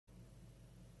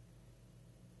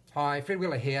Hi, Fred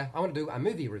Wheeler here. I want to do a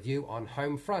movie review on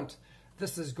Homefront.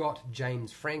 This has got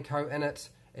James Franco in it.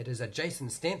 It is a Jason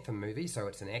Statham movie, so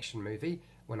it's an action movie.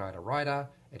 Winona Ryder.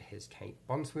 It has Kate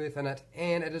Bosworth in it,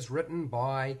 and it is written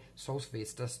by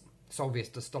Sylvester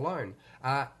Stallone.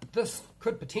 This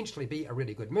could potentially be a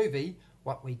really good movie.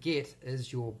 What we get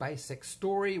is your basic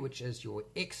story, which is your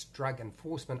ex-drug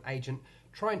enforcement agent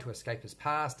trying to escape his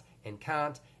past and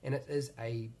can't, and it is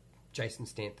a Jason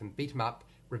Statham beat-em-up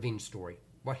revenge story,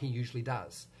 what he usually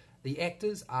does. The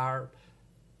actors are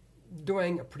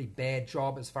doing a pretty bad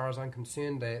job as far as I'm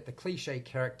concerned. The cliche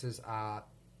characters are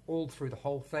all through the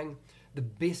whole thing. The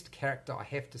best character, I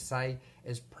have to say,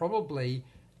 is probably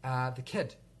the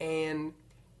kid. And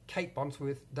Kate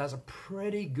Bosworth does a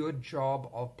pretty good job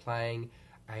of playing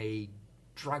a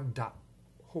drugged up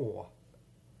whore.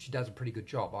 She does a pretty good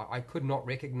job. I could not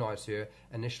recognise her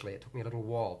initially. It took me a little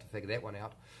while to figure that one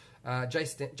out.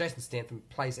 Jason Statham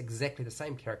plays exactly the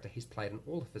same character he's played in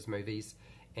all of his movies,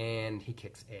 and he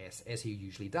kicks ass, as he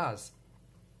usually does.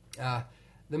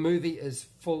 The movie is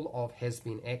full of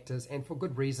has-been actors, and for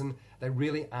good reason. They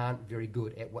really aren't very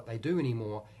good at what they do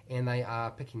anymore, and they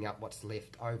are picking up what's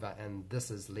left over, and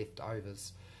this is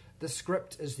leftovers. The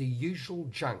script is the usual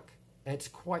junk. It's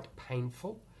quite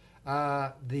painful.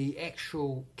 The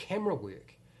actual camera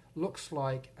work looks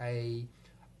like a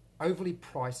overly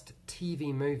priced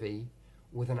TV movie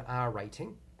with an R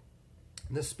rating.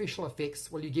 The special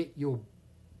effects, well, you get your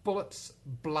bullets,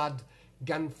 blood,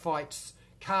 gunfights,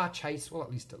 car chase, well, at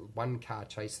least one car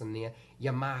chase in there,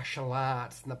 your martial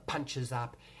arts and the punches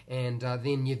up, and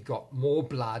then you've got more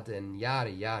blood and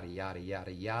yada, yada, yada,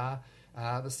 yada, yada.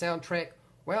 The soundtrack,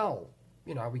 well,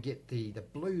 you know, we get the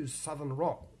blues southern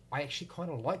rock. I actually kind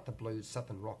of like the blues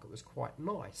southern rock. It was quite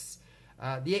nice.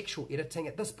 The actual editing,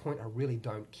 at this point, I really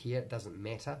don't care. It doesn't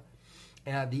matter.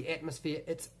 The atmosphere,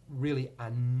 it's really a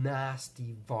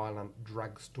nasty, violent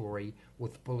drug story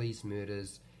with bullies,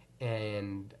 murders,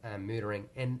 and murdering.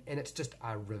 And it's just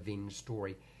a revenge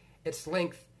story. Its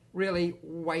length, really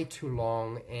way too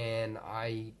long, and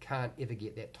I can't ever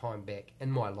get that time back in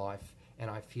my life.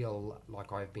 And I feel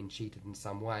like I've been cheated in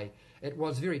some way. It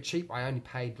was very cheap. I only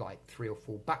paid like $3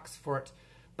 or $4 for it.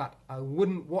 But I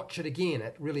wouldn't watch it again.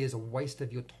 It really is a waste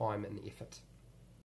of your time and effort.